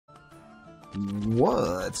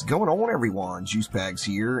What's going on, everyone? Juicebags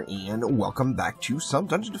here, and welcome back to some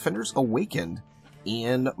Dungeon Defenders Awakened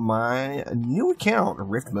in my new account,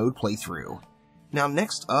 Rift Mode playthrough. Now,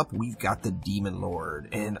 next up, we've got the Demon Lord,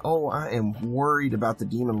 and oh, I am worried about the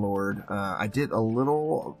Demon Lord. I did a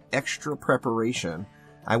little extra preparation.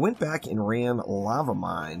 I went back and ran lava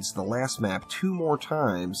mines, the last map, 2 more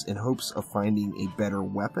times in hopes of finding a better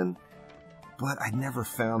weapon, but I never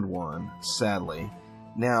found one, sadly.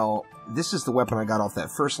 Now, this is the weapon I got off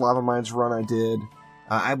that first lava mines run I did.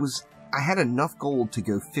 I had enough gold to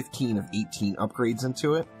go 15 of 18 upgrades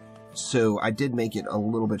into it, so I did make it a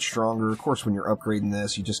little bit stronger. Of course, when you're upgrading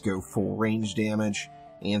this, you just go full range damage,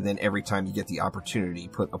 and then every time you get the opportunity,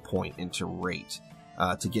 put a point into rate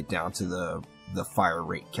to get down to the fire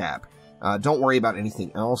rate cap. Don't worry about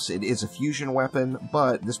anything else. It is a fusion weapon,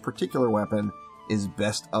 but this particular weapon is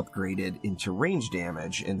best upgraded into range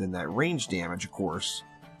damage, and then that range damage, of course,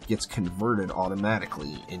 gets converted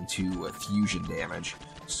automatically into fusion damage.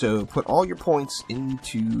 So put all your points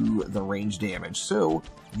into the range damage, so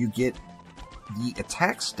you get the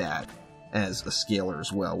attack stat as a scaler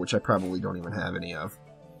as well, which I probably don't even have any of.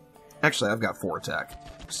 Actually, I've got 4 attack.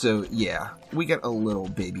 So yeah, we got a little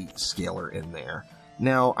baby scaler in there.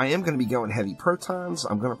 Now, I am going to be going heavy protons.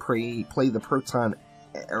 I'm going to play the proton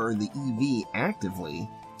or the EV actively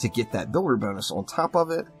to get that builder bonus on top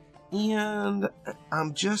of it, and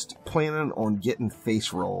I'm just planning on getting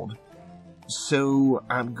face rolled, so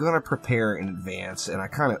I'm gonna prepare in advance, and I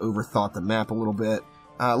kind of overthought the map a little bit.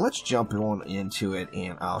 Let's jump on into it,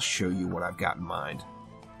 and I'll show you what I've got in mind.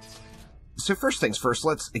 So first things first,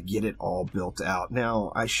 let's get it all built out.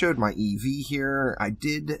 Now, I showed my EV here. I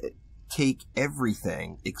did take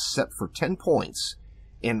everything except for 10 points,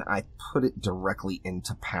 and I put it directly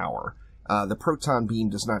into power. The proton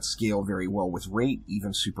beam does not scale very well with rate,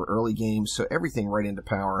 even super early games, so everything right into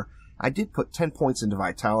power. I did put 10 points into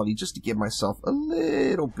vitality just to give myself a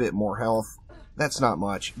little bit more health. That's not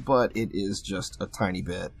much, but it is just a tiny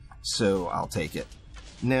bit, so I'll take it.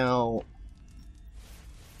 Now,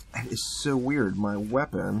 it is so weird. My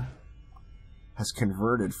weapon has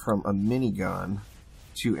converted from a minigun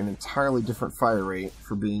to an entirely different fire rate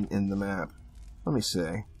for being in the map. Let me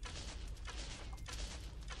see.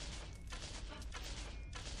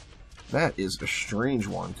 That is a strange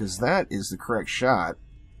one, because that is the correct shot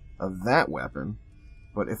of that weapon.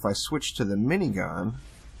 But if I switch to the minigun,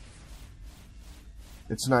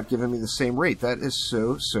 it's not giving me the same rate. That is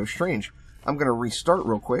so strange. I'm going to restart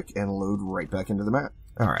real quick and load right back into the map.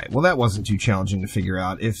 Alright, well that wasn't too challenging to figure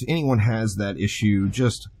out. If anyone has that issue,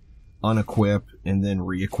 just unequip and then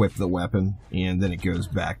re-equip the weapon, and then it goes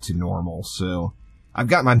back to normal. So I've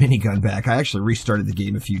got my minigun back. I actually restarted the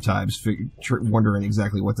game a few times, wondering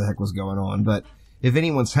exactly what the heck was going on. But if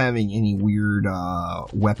anyone's having any weird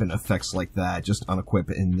weapon effects like that, just unequip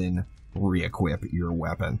and then re-equip your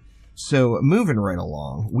weapon. So moving right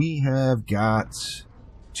along, we have got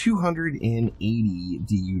 280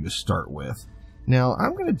 DU to start with. Now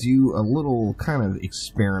I'm going to do a little kind of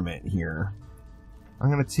experiment here. I'm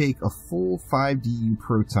going to take a full 5 DU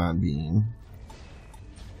proton beam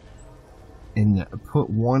and put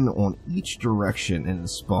one on each direction in the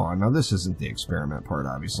spawn. Now, this isn't the experiment part,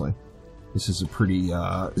 obviously. This is a pretty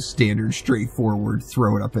standard, straightforward,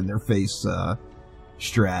 throw it up in their face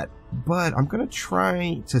strat. But I'm going to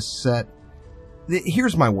try to set...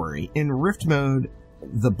 Here's my worry. In Rift mode,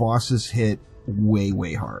 the bosses hit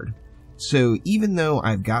way hard. So even though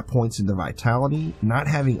I've got points into vitality, not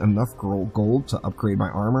having enough gold to upgrade my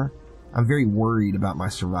armor, I'm very worried about my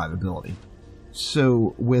survivability.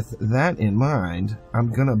 So with that in mind,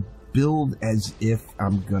 I'm gonna build as if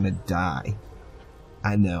I'm gonna die.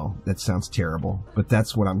 I know, that sounds terrible, but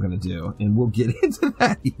that's what I'm gonna do, and we'll get into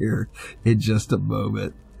that here in just a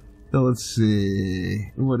moment. So let's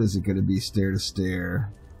see, what is it gonna be, stair to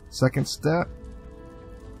stair? Second step?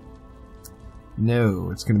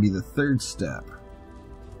 No, it's going to be the 3rd step.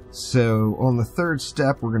 So on the 3rd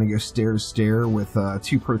step, we're going to go stair to stair with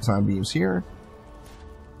 2 proton beams here.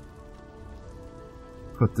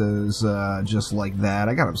 Put those just like that.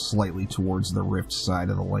 I got them slightly towards the rift side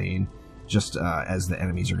of the lane, just as the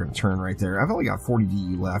enemies are going to turn right there. I've only got 40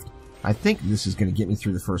 DU left. I think this is going to get me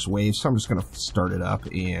through the first wave, so I'm just going to start it up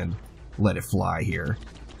and let it fly here.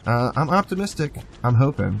 I'm optimistic. I'm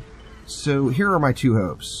hoping. So here are my 2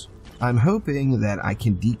 hopes. I'm hoping that I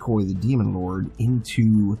can decoy the Demon Lord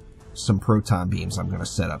into some proton beams I'm going to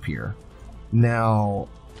set up here. Now,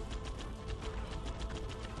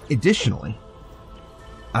 additionally,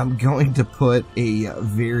 I'm going to put a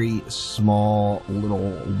very small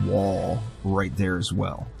little wall right there as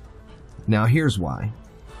well. Now, here's why.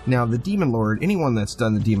 Now, the Demon Lord, anyone that's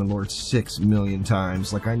done the Demon Lord 6 million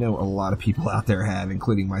times, like I know a lot of people out there have,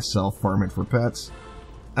 including myself, farming for pets,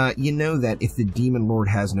 you know that if the Demon Lord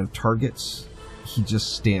has no targets, he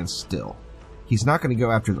just stands still. He's not going to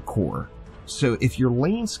go after the core. So if your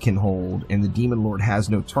lanes can hold and the Demon Lord has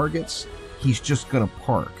no targets, he's just going to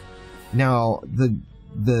park. Now,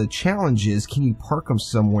 the challenge is, can you park him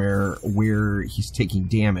somewhere where he's taking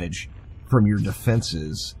damage from your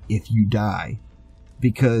defenses if you die?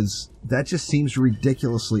 Because that just seems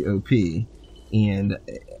ridiculously OP, and,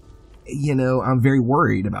 you know, I'm very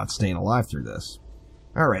worried about staying alive through this.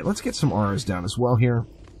 Alright, let's get some auras down as well here.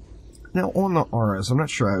 Now, on the auras, I'm not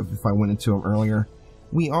sure if I went into them earlier,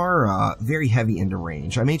 we are very heavy into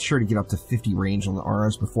range. I made sure to get up to 50 range on the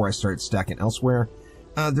auras before I started stacking elsewhere.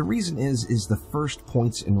 The reason is the first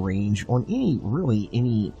points in range on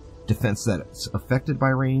any defense that's affected by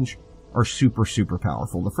range are super, super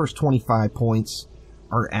powerful. The first 25 points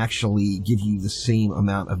are actually give you the same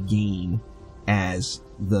amount of gain as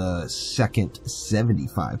the second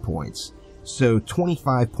 75 points. So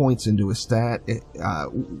 25 points into a stat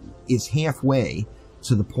is halfway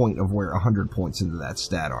to the point of where 100 points into that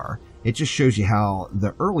stat are. It just shows you how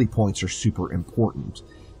the early points are super important.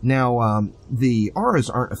 Now, the auras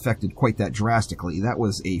aren't affected quite that drastically. That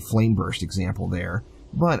was a flame burst example there.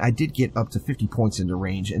 But I did get up to 50 points into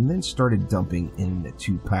range and then started dumping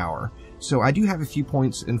into power. So I do have a few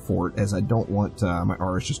points in fort, as I don't want my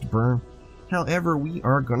auras just to burn. However, we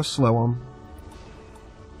are going to slow them.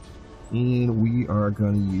 And we are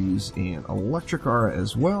going to use an electric aura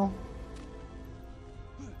as well.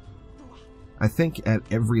 I think at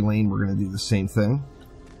every lane we're going to do the same thing.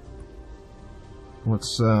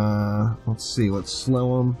 Let's see, let's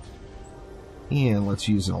slow them. And let's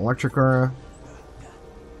use an electric aura.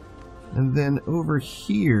 And then over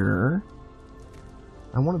here,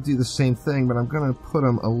 I want to do the same thing, but I'm going to put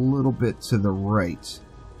them a little bit to the right.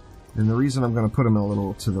 And the reason I'm going to put them a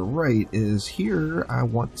little to the right is here I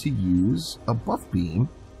want to use a buff beam,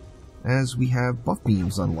 as we have buff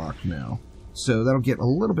beams unlocked now. So that'll get a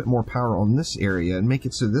little bit more power on this area and make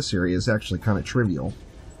it so this area is actually kind of trivial.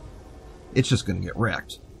 It's just going to get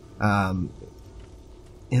wrecked. And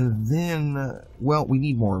then, well, we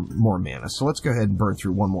need more mana. So let's go ahead and burn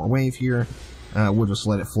through one more wave here. We'll just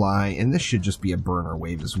let it fly. And this should just be a burner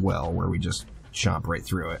wave as well, where we just chomp right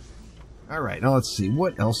through it. Alright, now let's see.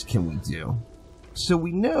 What else can we do? So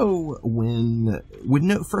we know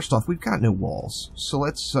first off, we've got no walls. So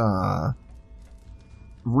let's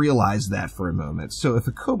realize that for a moment. So if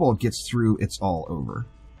a kobold gets through, it's all over.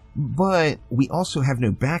 But we also have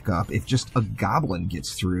no backup if just a goblin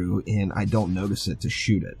gets through and I don't notice it to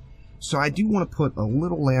shoot it. So I do want to put a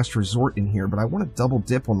little last resort in here, but I want to double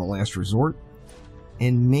dip on the last resort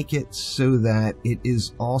and make it so that it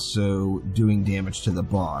is also doing damage to the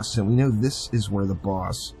boss. And we know this is where the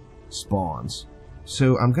boss spawns.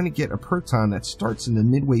 So I'm going to get a proton that starts in the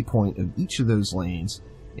midway point of each of those lanes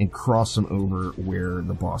and cross them over where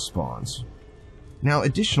the boss spawns. Now,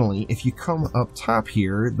 additionally, if you come up top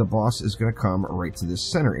here, the boss is going to come right to this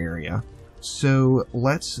center area. So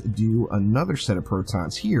let's do another set of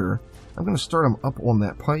protons here. I'm going to start them up on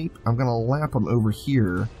that pipe. I'm going to lap them over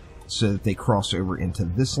here so that they cross over into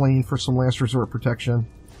this lane for some last resort protection.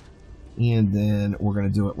 And then we're going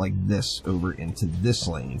to do it like this over into this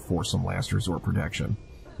lane for some last resort protection.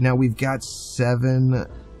 Now, we've got 7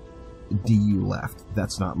 DU left.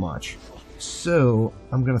 That's not much. So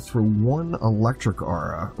I'm going to throw one electric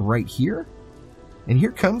aura right here. And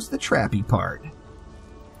here comes the trappy part.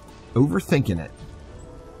 Overthinking it.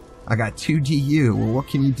 I got 2 DU. Well, what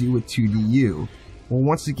can you do with 2 DU? Well,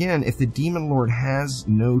 once again, if the Demon Lord has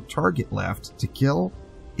no target left to kill,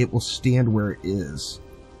 it will stand where it is.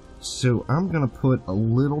 So I'm going to put a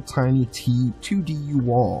little tiny 2 DU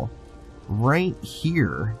wall right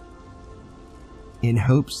here in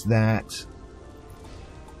hopes that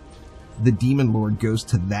the Demon Lord goes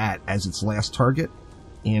to that as its last target,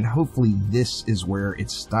 and hopefully this is where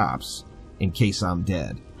it stops in case I'm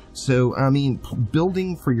dead. So, I mean,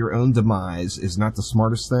 building for your own demise is not the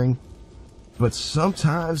smartest thing, but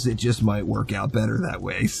sometimes it just might work out better that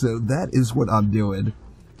way. So that is what I'm doing.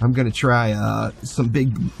 I'm going to try some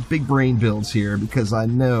big brain builds here, because I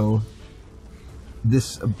know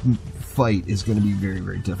this fight is going to be very,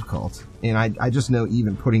 very difficult. And I just know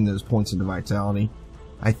even putting those points into vitality,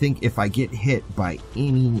 I think if I get hit by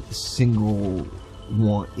any single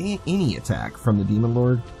one, any attack from the Demon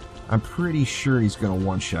Lord, I'm pretty sure he's going to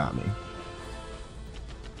one-shot me.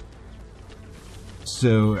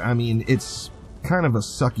 So, I mean, it's kind of a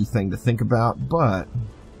sucky thing to think about, but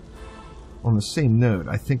on the same note,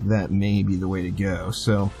 I think that may be the way to go.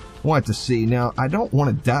 So, Want to see. Now, I don't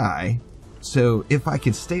want to die, so if I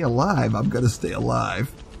can stay alive, I'm going to stay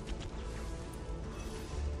alive.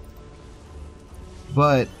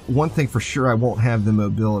 But one thing for sure, I won't have the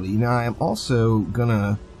mobility. Now, I am also going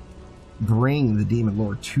to bring the Demon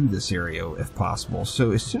Lord to this area if possible.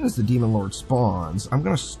 So as soon as the Demon Lord spawns, I'm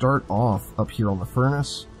going to start off up here on the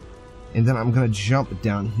furnace, and then I'm going to jump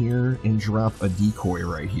down here and drop a decoy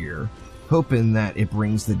right here, hoping that it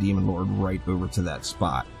brings the Demon Lord right over to that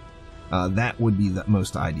spot. That would be the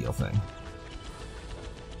most ideal thing.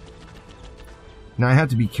 Now I have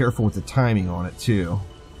to be careful with the timing on it too,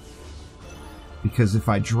 because if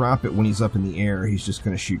I drop it when he's up in the air, he's just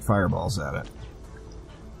going to shoot fireballs at it.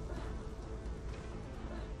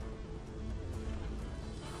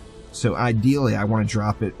 So ideally, I want to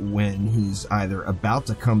drop it when he's either about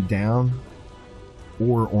to come down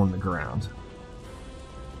or on the ground.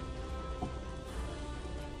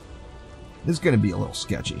 This is going to be a little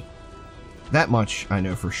sketchy. That much I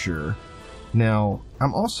know for sure. Now,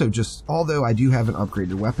 I'm also just, although I do have an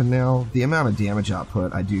upgraded weapon now, the amount of damage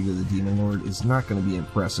output I do to the Demon Lord is not going to be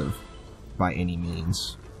impressive by any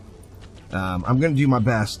means. I'm going to do my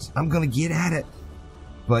best. I'm going to get at it.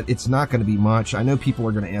 But it's not going to be much. I know people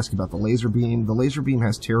are going to ask about the laser beam. The laser beam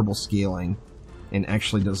has terrible scaling and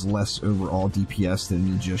actually does less overall DPS than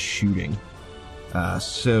me just shooting.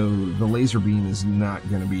 So the laser beam is not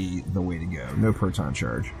going to be the way to go. No proton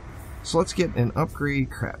charge. So let's get an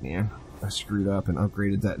upgrade. Crap, man. I screwed up and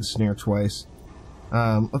upgraded that ensnare twice.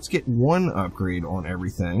 Let's get one upgrade on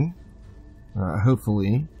everything.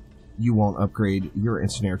 Hopefully you won't upgrade your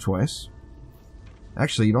ensnare twice.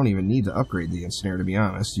 Actually, you don't even need to upgrade the ensnare, to be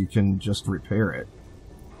honest. You can just repair it.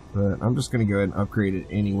 But I'm just going to go ahead and upgrade it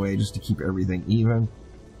anyway, just to keep everything even.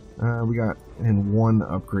 We got in one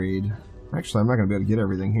upgrade. Actually, I'm not going to be able to get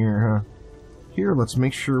everything here, huh? Here, let's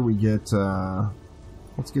make sure we get...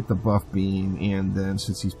 let's get the buff beam, and then,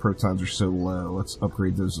 since these protons are so low, let's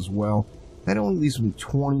upgrade those as well. That only leaves me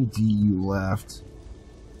 20 DU left.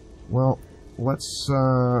 Well... let's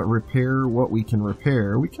repair what we can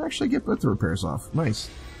repair. We can actually get both the repairs off. Nice.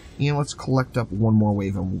 And let's collect up one more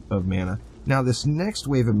wave of mana. Now, this next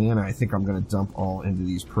wave of mana, I think I'm going to dump all into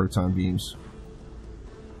these proton beams.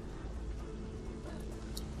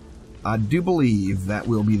 I do believe that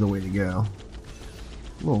will be the way to go.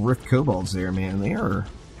 Little Rift Kobolds there, man.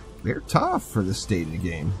 They're tough for this state in the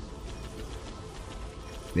game.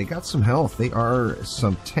 They got some health. They are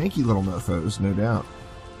some tanky little mofos, no doubt.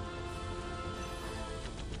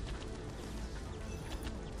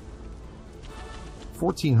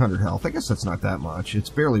 1,400 health. I guess that's not that much. It's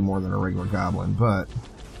barely more than a regular goblin, but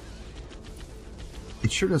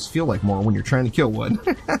it sure does feel like more when you're trying to kill one.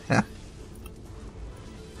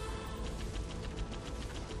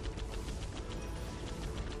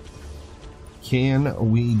 Can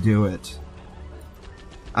we do it?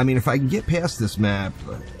 I mean, if I can get past this map,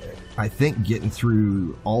 I think getting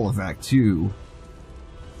through all of Act 2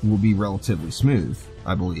 will be relatively smooth,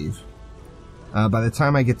 I believe. By the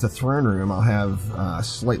time I get to Throne Room, I'll have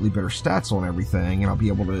slightly better stats on everything, and I'll be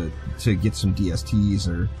able to get some DSTs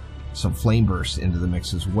or some Flame Bursts into the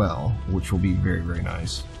mix as well, which will be very, very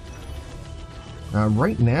nice.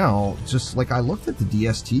 Right now, just like I looked at the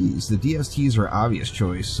DSTs are obvious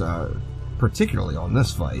choice, particularly on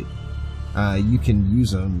this fight. You can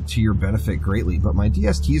use them to your benefit greatly, but my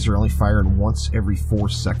DSTs are only firing once every 4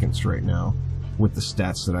 seconds right now with the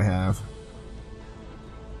stats that I have.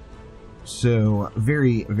 So,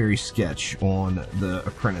 very, very sketch on the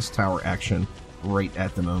Apprentice Tower action right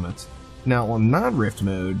at the moment. Now, on non-Rift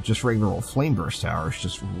mode, just regular old Flame Burst Towers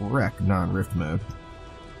just wreck non-Rift mode.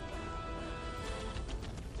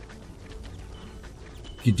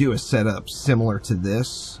 You could do a setup similar to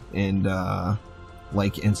this, and,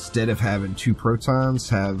 like, instead of having 2 protons,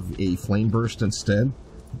 have a Flame Burst instead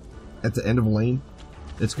at the end of a lane.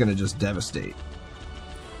 It's going to just devastate.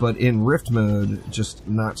 But in Rift mode, just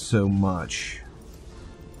not so much.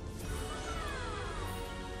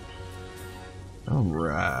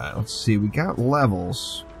 Alright, let's see. We got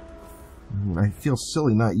levels. I feel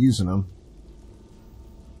silly not using them.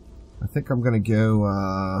 I think I'm going to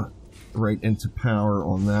go right into power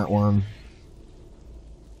on that one.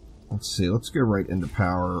 Let's see. Let's go right into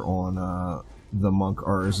power on the Monk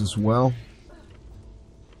R's as well.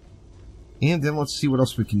 And then let's see what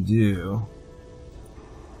else we can do.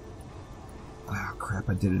 Oh, crap,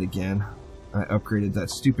 I did it again. I upgraded that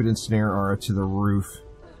stupid Ensnare Aura to the roof.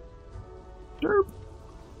 Derp!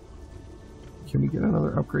 Can we get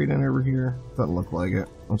another upgrade in over here? Doesn't look like it.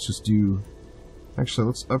 Let's just do... Actually,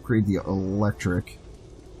 let's upgrade the electric.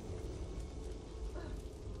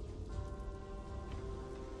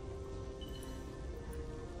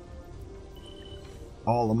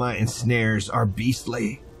 All of my ensnares are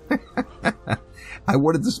beastly. I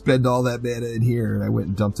wanted to spend all that mana in here, and I went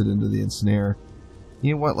and dumped it into the ensnare.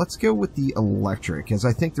 You know what, let's go with the electric, as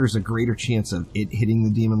I think there's a greater chance of it hitting the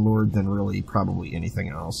Demon Lord than really probably anything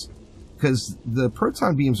else. Because the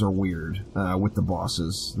proton beams are weird with the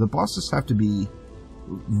bosses. The bosses have to be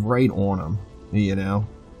right on them, you know?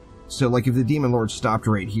 So, like, if the Demon Lord stopped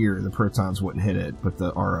right here, the protons wouldn't hit it, but the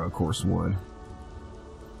aura, of course, would.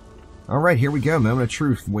 Alright, here we go, Moment of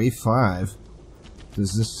Truth, Wave 5.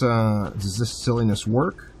 Does this silliness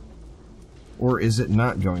work? Or is it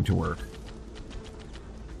not going to work?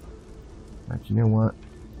 You know what?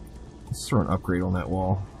 Let's throw an upgrade on that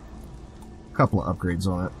wall. A couple of upgrades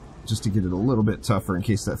on it, just to get it a little bit tougher in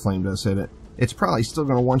case that flame does hit it. It's probably still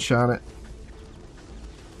going to one-shot it.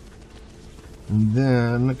 And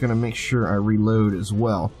then I'm going to make sure I reload as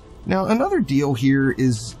well. Now, another deal here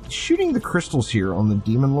is shooting the crystals here on the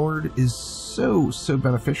Demon Lord is so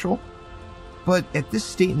beneficial. But at this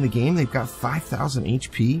state in the game, they've got 5,000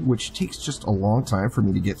 HP, which takes just a long time for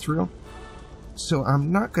me to get through. So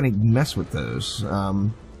I'm not going to mess with those.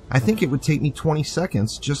 I think it would take me 20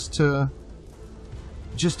 seconds just to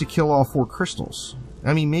kill all 4 crystals.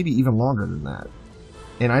 I mean, maybe even longer than that.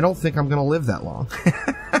 And I don't think I'm going to live that long.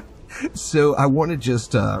 So I want to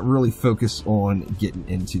just really focus on getting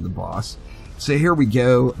into the boss. So here we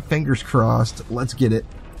go. Fingers crossed. Let's get it.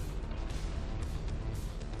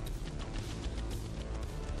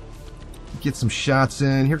 Get some shots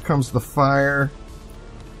in. Here comes the fire.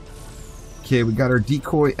 Okay, we got our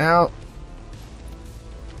decoy out.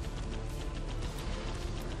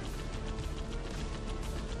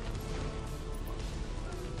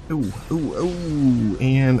 Ooh, ooh, ooh.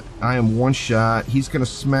 And I am one shot. He's going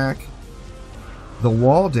to smack the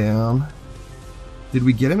wall down. Did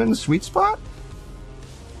we get him in the sweet spot?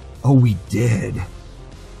 Oh, we did.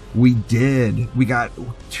 We did. We got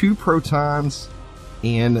 2 protons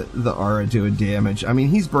and the aura doing damage. I mean,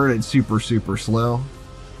 he's burning super slow.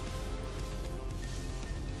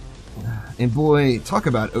 And boy, talk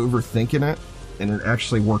about overthinking it, and it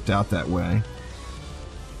actually worked out that way.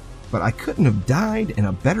 But I couldn't have died in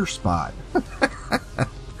a better spot.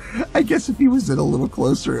 I guess if he was in a little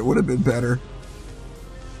closer, it would have been better.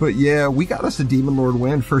 But yeah, we got us a Demon Lord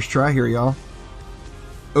win. First try here, y'all.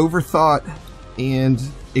 Overthought and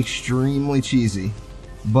extremely cheesy.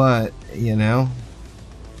 But, you know,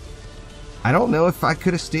 I don't know if I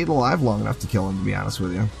could have stayed alive long enough to kill him, to be honest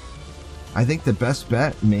with you. I think the best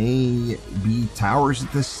bet may be towers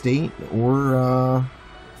at this state, or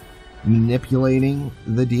manipulating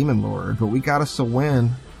the Demon Lord. But we got us a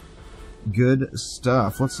win. Good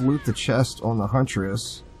stuff. Let's loot the chest on the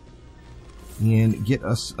Huntress and get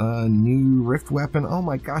us a new Rift weapon. Oh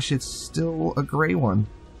my gosh, it's still a gray one.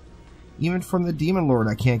 Even from the Demon Lord,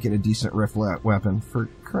 I can't get a decent Rift weapon. For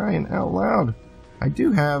crying out loud. I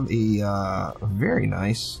do have a very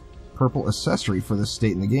nice purple accessory for this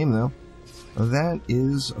state in the game, though. That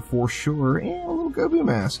is for sure. And a little Gobu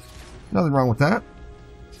mask. Nothing wrong with that.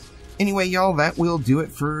 Anyway, y'all, that will do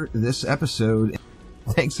it for this episode.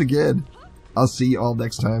 Thanks again. I'll see you all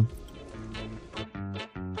next time.